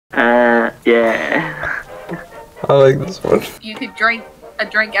Yeah. I like this one. You could drink a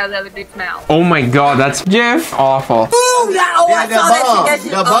drink out of the other dude's mouth. Oh my god, that's Jeff. Awful.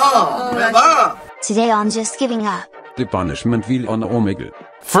 Today on Just Giving Up. The punishment wheel on Omegle.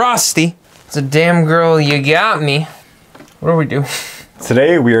 Frosty. It's a damn girl, you got me. What do we do?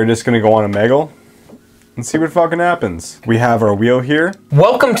 Today we are just gonna go on Omegle and see what fucking happens. We have our wheel here.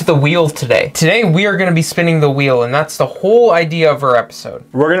 Welcome to the wheel today. Today we are gonna be spinning the wheel, and that's the whole idea of our episode.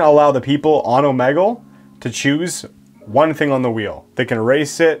 We're gonna allow the people on Omegle to choose one thing on the wheel. They can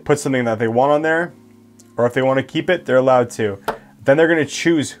erase it, put something that they want on there, or if they want to keep it, they're allowed to. Then they're gonna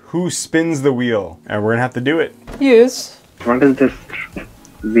choose who spins the wheel, and we're gonna have to do it. Yes. What is this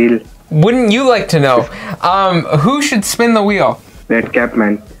wheel? Wouldn't you like to know? Who should spin the wheel? That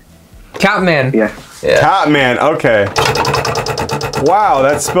Capman. Catman. Yeah. Catman, okay. Wow,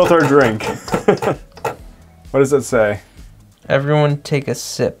 that spilt our drink. What does that say? Everyone take a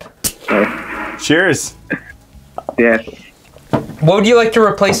sip. Cheers. Yes. What would you like to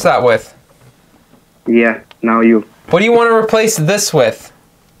replace that with? Yeah. Now you. What do you want to replace this with?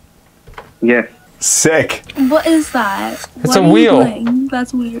 Yes. Sick. What is that? It's a wheel.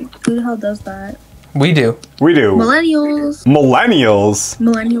 That's weird. Who the hell does that? We do. We do. Millennials. Millennials.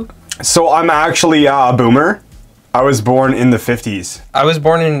 Millennial. So I'm actually a boomer. I was born in the 50s. I was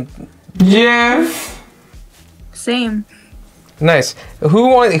born in... Jeff. Same. Nice.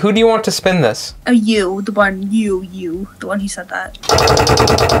 Who do you want to spin this? You. The one. You. The one who said that.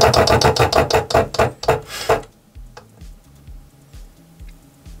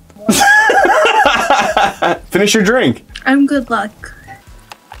 Finish your drink. I'm good luck.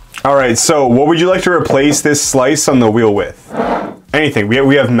 All right, so what would you like to replace this slice on the wheel with? Anything.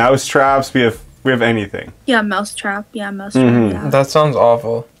 We have mouse traps. We have anything. Yeah, mousetrap. Yeah, mousetrap. Yeah. That sounds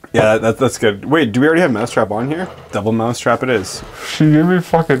awful. Yeah, that's good. Wait, do we already have mousetrap on here? Double mousetrap it is. She gave me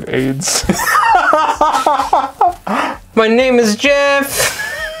fucking AIDS. My name is Jeff.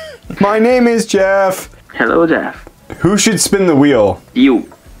 My name is Jeff. Hello, Jeff. Who should spin the wheel? You.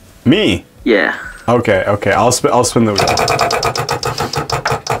 Me. Yeah. Okay. I'll spin the wheel.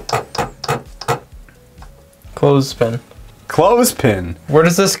 Clothespin. Clothespin. Where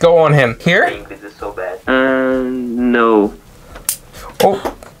does this go on him? Here? I think this is so bad. No.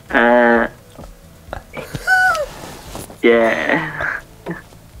 Oh. Yeah.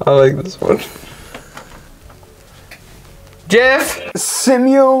 I like this one. Jeff!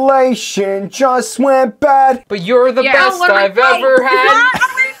 Simulation just went bad. But you're the best I've ever had.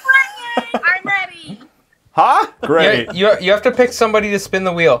 I'm ready. Huh? Great. You have to pick somebody to spin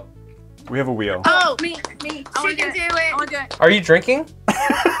the wheel. We have a wheel. Oh, me. She can do it. I want to do it. Are you drinking?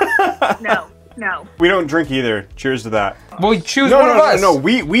 No. We don't drink either. Cheers to that. Well, choose one of us. No,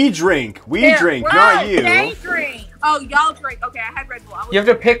 we drink. We drink, not you. They drink. Oh, y'all drink. Okay, I had Red Bull. You have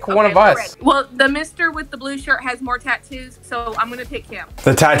to pick one of us. Well, the mister with the blue shirt has more tattoos, so I'm going to pick him.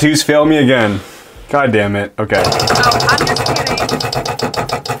 The tattoos fail me again. God damn it. Okay. Oh, I'm just kidding.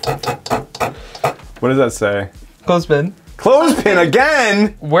 What does that say? Clothespin. Clothespin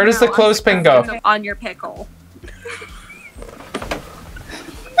again? Where does the clothespin go? On your pickle.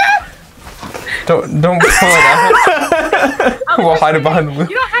 Don't pull it out. We'll hide it behind the wheel.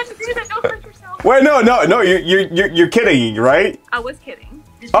 You don't have to do that. Don't hurt yourself. Wait, no. You're kidding, right? I was kidding.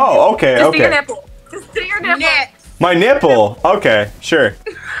 Oh, okay, Just okay. do your nipple. Just do your nipple. My nipple. Okay, sure.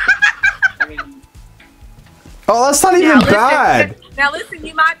 Oh, that's not even bad. Now listen,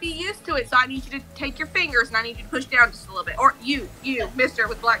 you might be used to it, so I need you to take your fingers and I need you to push down just a little bit. Or you, mister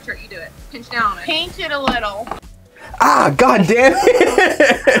with black shirt, you do it. Pinch down on it. Pinch it a little. Ah, god damn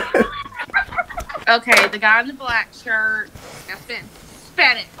it. Okay, the guy in the black shirt. Now spin.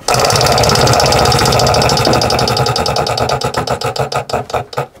 Spin it.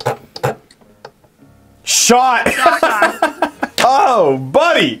 Shot. Oh,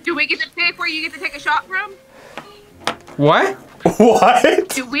 buddy. Do we get to pick where you get to take a shot from? What? What?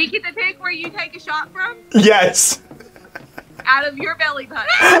 Do we get to pick where you take a shot from? Yes. Out of your belly button.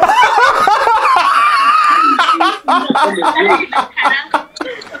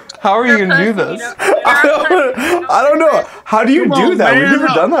 How are you gonna do this? I don't know. How do you do that? We've never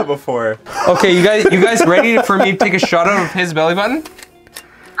done that before. Okay, you guys ready for me to take a shot out of his belly button?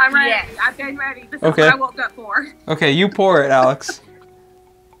 I'm ready. Yes. I've been ready. This is Okay. what I woke up for. Okay, you pour it, Alex.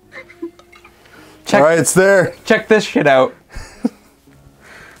 All right, it's there. Check this shit out.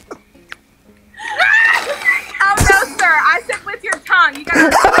 Oh no, sir! I said with your tongue. You gotta.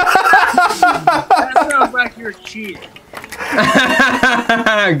 That sounds like your cheek.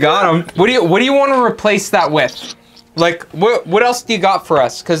 Got him. What do you want to replace that with? Like, what else do you got for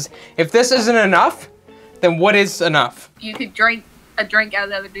us? Because if this isn't enough, then what is enough? You could drink a drink out of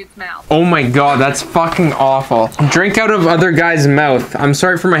the other dude's mouth. Oh my god, that's fucking awful. Drink out of other guy's mouth. I'm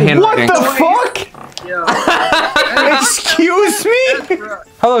sorry for my handwriting. What the fuck? Excuse me?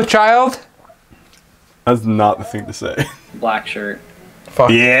 Hello, child. That's not the thing to say. Black shirt.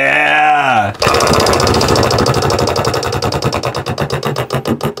 Fuck. Yeah.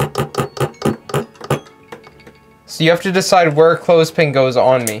 So you have to decide where a clothespin goes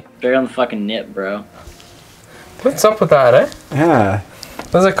on me. Straight on the fucking nip, bro. What's up with that, eh? Yeah.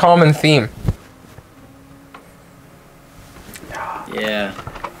 That's a common theme. Yeah.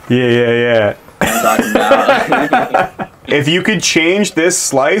 Yeah. I'm talking about. If you could change this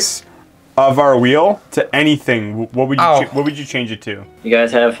slice of our wheel to anything, what would you what would you change it to? You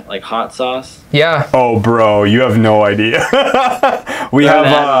guys have like hot sauce? Yeah. Oh, bro, you have no idea. We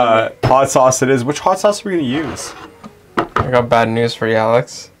have hot sauce. It is. Which hot sauce are we gonna use? I got bad news for you,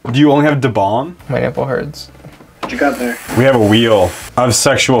 Alex. Do you only have Da Bomb? My nipple hurts. What you got there? We have a wheel of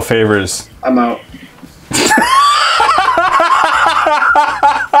sexual favors. I'm out.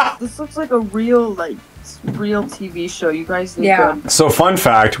 This looks like a real TV show. You guys need Yeah. to... So, fun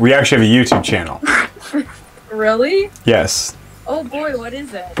fact: we actually have a YouTube channel. Really? Yes. Oh boy, what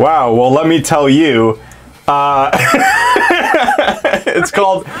is it? Wow. Well, let me tell you. It's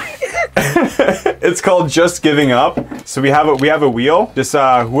called it's called Just Giving Up. So we have a wheel. Just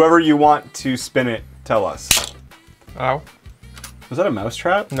whoever you want to spin it, tell us. Ow. Was that a mouse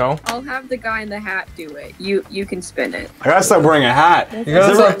trap? No. I'll have the guy in the hat do it. You can spin it. I gotta stop wearing a hat. You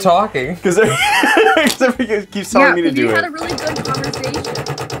gotta stop talking. Because everybody keeps telling me to do you had a it. really good conversation.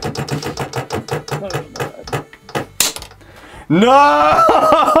 No! I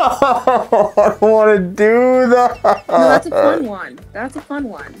don't want to do that. No, that's a fun one. That's a fun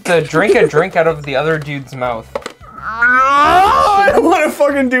one. To drink a drink out of the other dude's mouth. I don't want to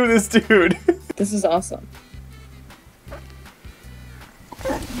fucking do this, dude. This is awesome.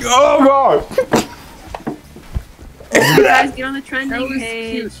 Oh god! You guys get on the trending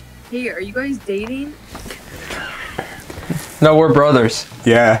page. Hey, are you guys dating? No, we're brothers.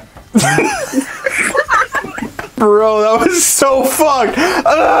 Yeah. Bro, that was so fucked.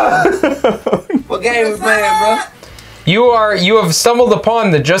 What game we playing, bro? You have stumbled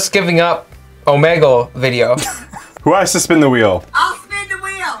upon the Just Giving Up Omegle video. Who has to spin the wheel? I'll spin the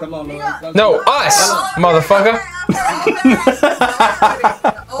wheel. Come on, man. No, us, motherfucker.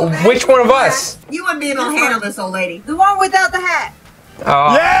 Which one of us? You wouldn't be able to handle this old lady. The one without the hat.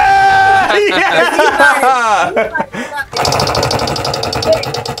 Oh. Yeah!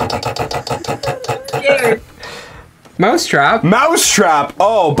 Yeah! Mousetrap. Mousetrap.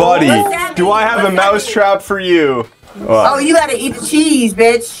 Oh, buddy. Do I have a mousetrap for you? Oh, you gotta eat the cheese,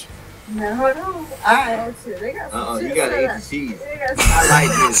 bitch. No. Alright. You gotta eat the cheese. I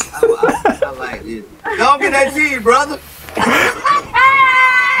like this. I like this. Don't get that cheese, brother.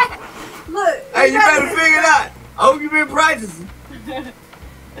 Look. Hey, you better figure it out. I hope you've been practicing.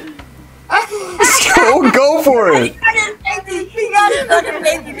 Go for it. He got his fucking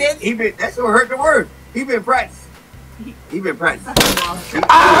baby, bitch. That's what hurt the word. He been practicing. He been practicing.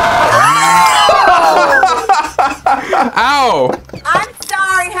 Ow! I'm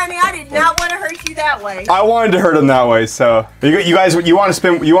sorry, honey. I did not want to hurt you that way. I wanted to hurt him that way, so you guys, you want to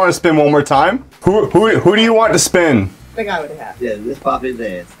spin? You want to spin one more time? Who do you want to spin? The guy with the hat. Yeah, let's pop his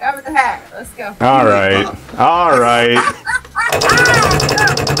ass. Guy with the hat. Let's go. All right, all right.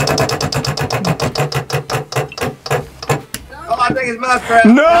 Oh, I think it's mousetrap.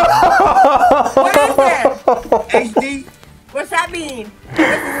 No! What is that? HD. What's that mean? What's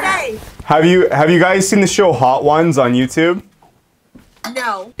it say? Have you guys seen the show Hot Ones on YouTube?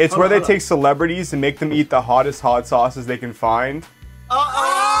 No. It's where they take celebrities and make them eat the hottest hot sauces they can find.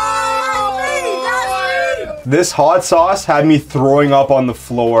 This hot sauce had me throwing up on the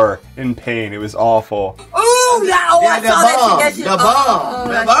floor in pain. It was awful. Ooh, yeah, oh, I saw that shit. The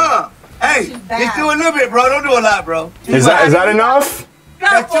bomb. Hey, just do a little bit, bro. Don't do a lot, bro. Is that enough?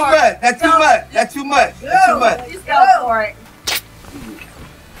 That's too much. That's too much. That's too much. That's too much. Just go for it.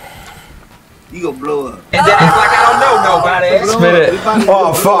 You gonna blow up. And then it's like I don't know nobody. Spit it.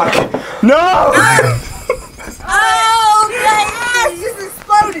 Oh fuck! No! Oh, my ass just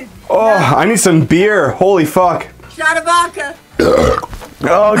exploded. Oh, I need some beer. Holy fuck! Shot of vodka.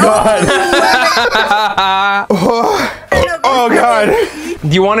 Oh god! Oh god!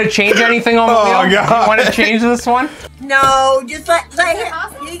 Do you want to change anything on the wheel? Oh, God. Do you want to change this one? No, just let him.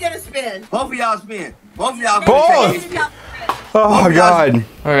 You gotta spin. Both of y'all spin. Both of y'all Both? spin. Oh god!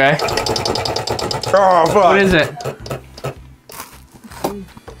 Okay. Oh fuck! What is it?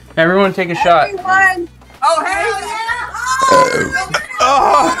 Everyone take a shot. Everyone. Oh, hell yeah!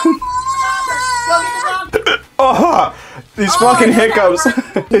 Oh! Oh! These fucking hiccups.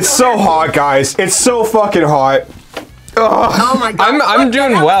 It's so hot, guys. It's so fucking hot. Ugh. Oh my god. I'm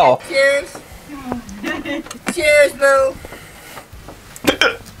doing well. Cheers. Cheers, boo.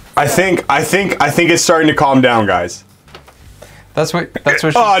 I think it's starting to calm down, guys. That's what she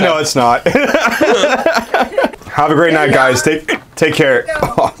Oh said. no, it's not. Have a great night, guys. Take care.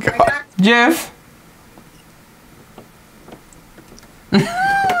 Oh god. Jeff.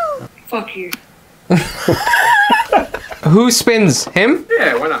 Fuck you. Who spins? Him?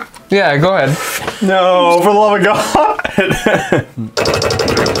 Yeah, why not? Yeah, go ahead. No, for the love of God.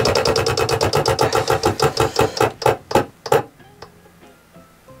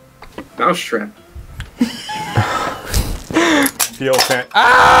 Mousetrap. Feel fan.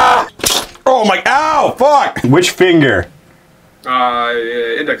 Ah! Oh my! Ow! Fuck! Which finger?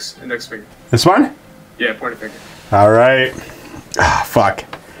 Index finger. This one? Yeah, pointer finger. All right. Ah, fuck.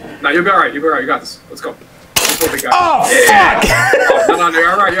 No, you'll be all right. You'll be all right. You got this. Let's go. Oh fuck! No,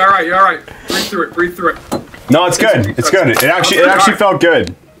 you're all right. You're all right. You're all right. Breathe through it. Breathe through it. No, it's good. It's good. It actually felt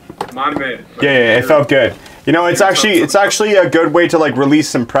good. My man. Yeah, it felt good. You know, it's actually a good way to like release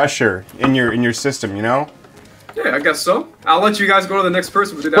some pressure in your system. You know? Yeah, I guess so. I'll let you guys go to the next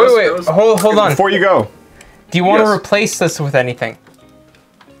person. Wait, hold on. Before you go, do you want to replace this with anything?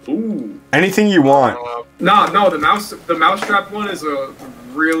 Ooh. Anything you want. No, the mousetrap one is a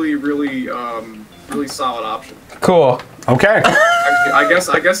really solid option. Cool. Okay. I guess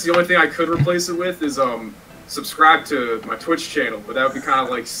the only thing I could replace it with is subscribe to my Twitch channel, but that would be kind of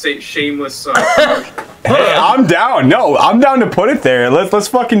like shameless. Hey, I'm down. No, I'm down to put it there. Let's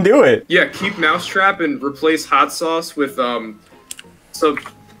fucking do it. Yeah, keep mousetrap and replace hot sauce with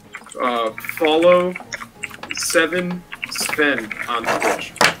follow 7 Sven on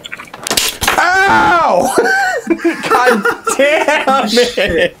Twitch. Ow! God damn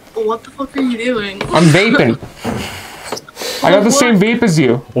it! What the fuck are you doing? I'm vaping. I got the same vape as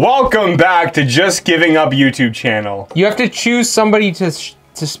you. Welcome back to Just Giving Up YouTube channel. You have to choose somebody to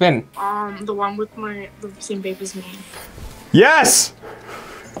spin. The one with the same vape as me. Yes!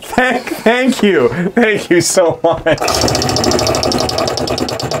 Thank you. Thank you so much.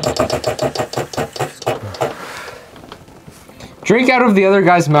 Drink out of the other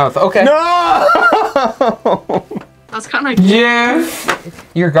guy's mouth. Okay. No! That's kind of Yeah.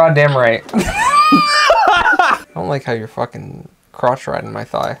 You're goddamn right. I don't like how you're fucking crotch riding my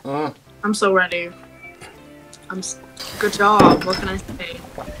thigh. I'm so ready. Good job. What can I say?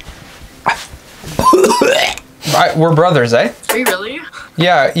 We're brothers, eh? Are you really?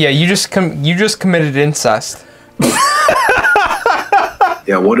 Yeah. You just committed incest.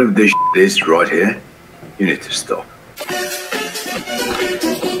 Yeah, what if this is right here? You need to stop.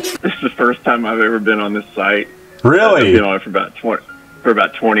 This is the first time I've ever been on this site. Really? I've been on it for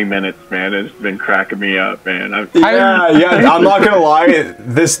about 20 minutes, man. It's been cracking me up, man. Yeah. I'm not gonna lie.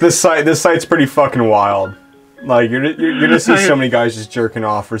 This site's pretty fucking wild. Like you're gonna see so many guys just jerking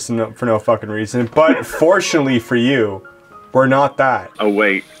off for no fucking reason. But fortunately for you, we're not that. Oh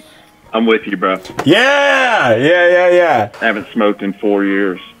wait, I'm with you, bro. Yeah. I haven't smoked in 4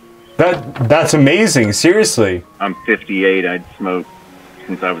 years. That's amazing. Seriously. I'm 58. I'd smoked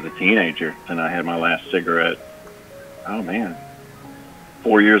since I was a teenager, and I had my last cigarette. Oh man,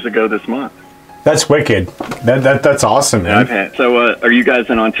 4 years ago this month. That's wicked. That's awesome, man. So, are you guys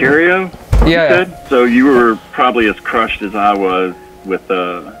in Ontario? Yeah. So you were probably as crushed as I was with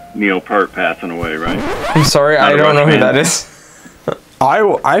Neil Peart passing away, right? I'm sorry, I don't know who that is.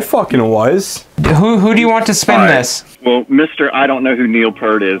 I fucking was. Who do you want to spin this? Well, Mr. I don't know who Neil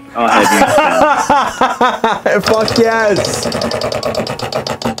Peart is. I'll have you spin. Fuck yes.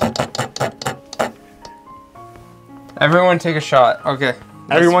 Everyone take a shot. Okay.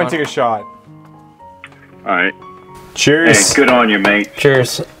 Everyone take a shot. All right. Cheers. Hey, good on you, mate.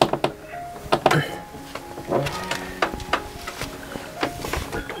 Cheers.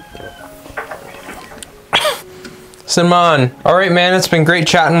 Simon. All right, man. It's been great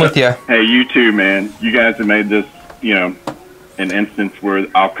chatting with you. Hey, you too, man. You guys have made this, an instance where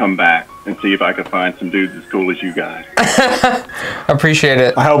I'll come back and see if I can find some dudes as cool as you guys. Appreciate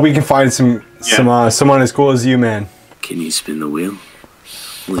it. I hope we can find someone as cool as you, man. Can you spin the wheel?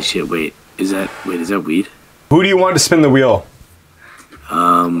 Holy shit! Wait, is that weed? Who do you want to spin the wheel?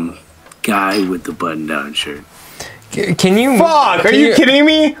 Guy with the button-down shirt. Can you? Fuck! Are you kidding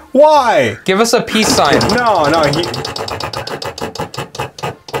me? Why? Give us a peace sign. No.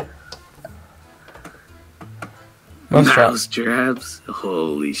 Mouse traps?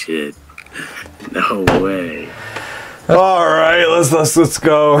 Holy shit! No way. All right, let's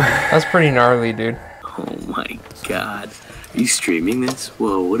go. That's pretty gnarly, dude. Oh my god! Are you streaming this?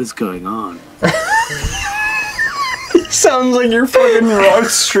 Whoa! What is going on? Sounds like your fucking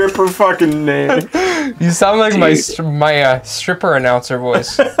stripper fucking name. You sound like my stripper announcer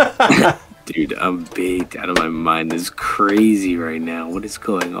voice. Dude, I'm baked out of my mind. This is crazy right now. What is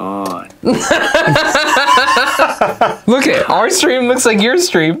going on? Look at our stream looks like your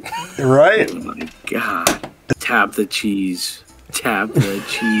stream. Right? Oh my god. Tap the cheese. Tap the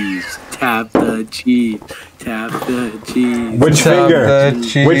cheese. Tap the cheese. Tap the cheese. Which finger?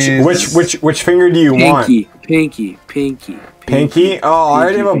 Which finger do you want? Pinky. Pinky? Oh, I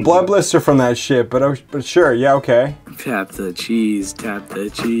already have a blood blister from that shit, but sure, yeah, okay. Tap the cheese. Tap the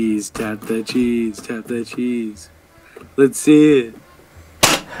cheese. Tap the cheese. Tap the cheese. Let's see it.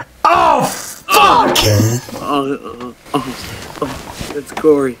 Oh, fuck! Oh, that's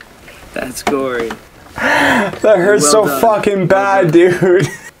gory. That's gory. That hurts so fucking bad, dude.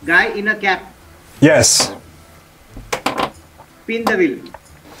 Guy in a cap. Yes. Spin the wheel.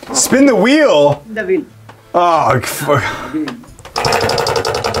 Spin the wheel? Spin the wheel. Oh, fuck.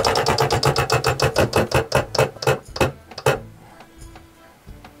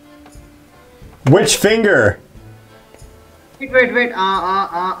 Which finger? Wait.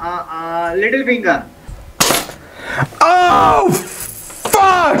 Little finger. Oh,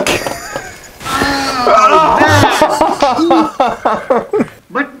 fuck!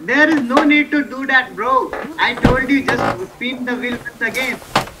 But there is no need to do that, bro. I told you just spin the wheel once again.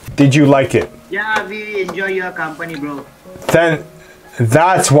 Did you like it? Yeah, we enjoy your company, bro. Then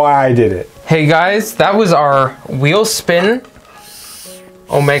that's why I did it. Hey guys, that was our wheel spin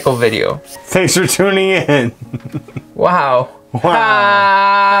Omegle video. Thanks for tuning in. Wow.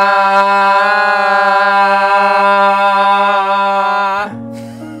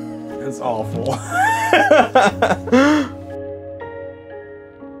 That's awful.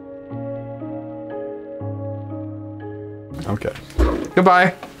 Okay.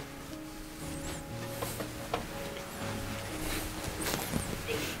 Goodbye.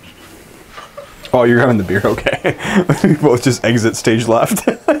 Oh, you're having the beer? Okay. We both just exit stage left.